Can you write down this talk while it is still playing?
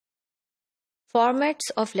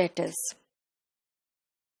Formats of letters.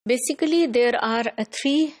 Basically, there are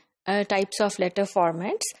three types of letter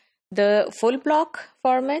formats: the full block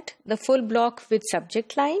format, the full block with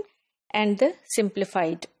subject line, and the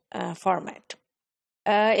simplified format.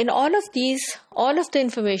 In all of these, all of the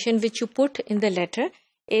information which you put in the letter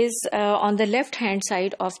is on the left hand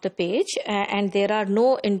side of the page, and there are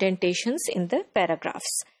no indentations in the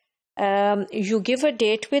paragraphs. You give a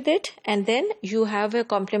date with it, and then you have a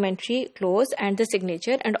complementary clause and the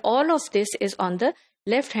signature, and all of this is on the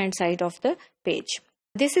left hand side of the page.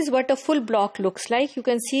 This is what a full block looks like. You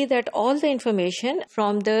can see that all the information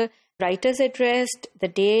from the writer's address, the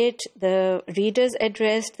date, the reader's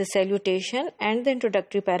address, the salutation, and the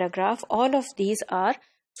introductory paragraph, all of these are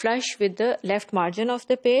flush with the left margin of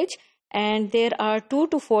the page, and there are 2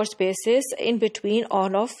 to 4 spaces in between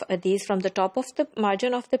all of these, from the top of the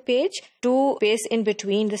margin of the page to space in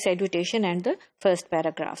between the salutation and the first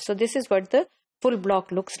paragraph. So this is what the full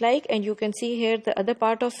block looks like, and you can see here the other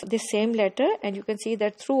part of this same letter, and you can see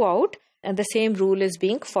that throughout the same rule is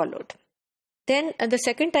being followed. Then the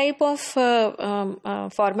second type of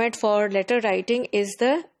format for letter writing is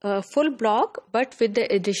the full block, but with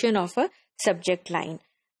the addition of a subject line.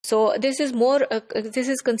 So this is more. This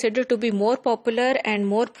is considered to be more popular and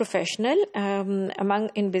more professional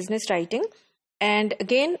in business writing. And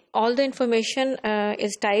again, all the information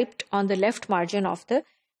is typed on the left margin of the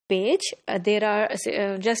page. There are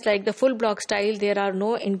just like the full block style. There are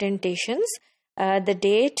no indentations. The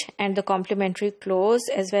date and the complementary clause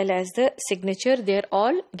as well as the signature, they're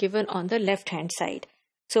all given on the left hand side.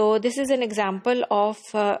 So this is an example of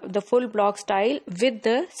the full block style with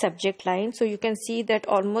the subject line. So you can see that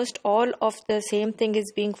almost all of the same thing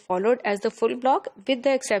is being followed as the full block, with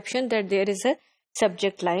the exception that there is a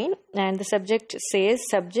subject line, and the subject says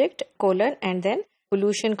subject colon and then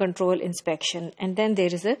pollution control inspection, and then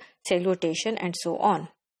there is a salutation and so on.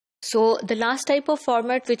 So the last type of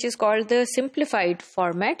format, which is called the simplified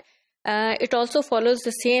format, it also follows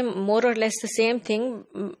the same, more or less the same thing,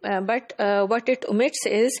 but what it omits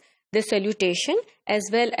is the salutation as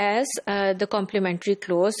well as the complementary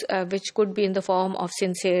clause, which could be in the form of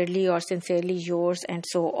sincerely or sincerely yours and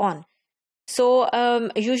so on. So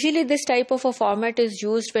usually this type of a format is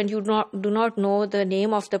used when you do not know the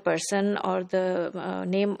name of the person or the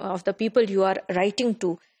name of the people you are writing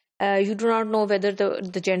to. You do not know whether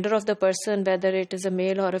the gender of the person, whether it is a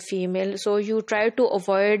male or a female. So you try to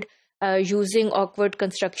avoid using awkward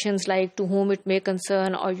constructions like to whom it may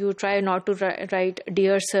concern, or you try not to write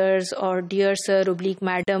dear sirs or dear sir oblique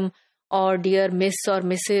madam or dear miss or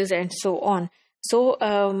misses and so on. So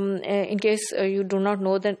in case you do not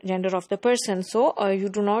know the gender of the person, so you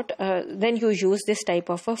do not, then you use this type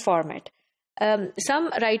of a format. Some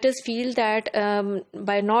writers feel that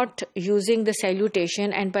by not using the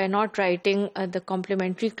salutation and by not writing the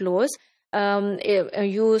complementary clause,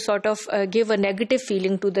 you sort of give a negative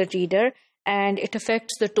feeling to the reader, and it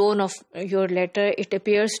affects the tone of your letter. It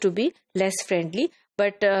appears to be less friendly.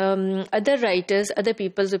 But other writers, other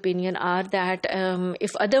people's opinion are that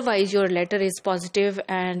if otherwise your letter is positive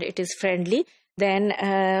and it is friendly, then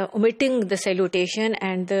omitting the salutation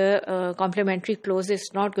and the complementary clause is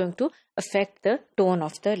not going to affect the tone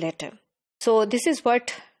of the letter. So this is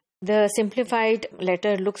what the simplified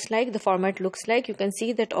letter looks like, the format looks like. You can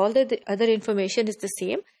see that all the other information is the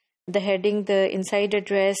same: the heading, the inside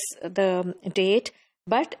address, the date,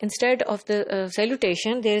 but instead of the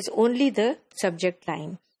salutation, there is only the subject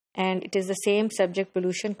line, and it is the same: subject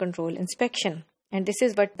pollution control inspection. And this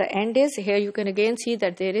is what the end is. Here you can again see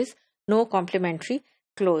that there is no complementary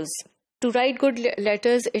clause. To write good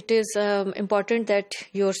letters, it is important that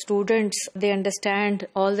your students, they understand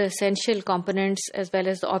all the essential components as well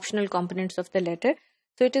as the optional components of the letter.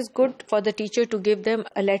 So it is good for the teacher to give them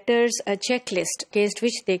a checklist, against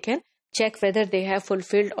which they can check whether they have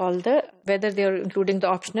fulfilled whether they are including the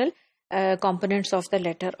optional components of the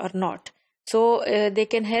letter or not. So they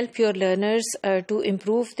can help your learners to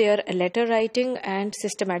improve their letter writing and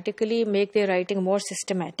systematically make their writing more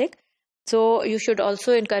systematic. So you should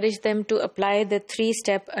also encourage them to apply the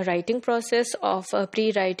 3-step writing process of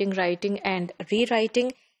pre-writing, writing and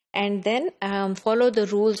rewriting, and then follow the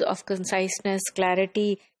rules of conciseness,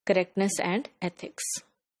 clarity, correctness and ethics.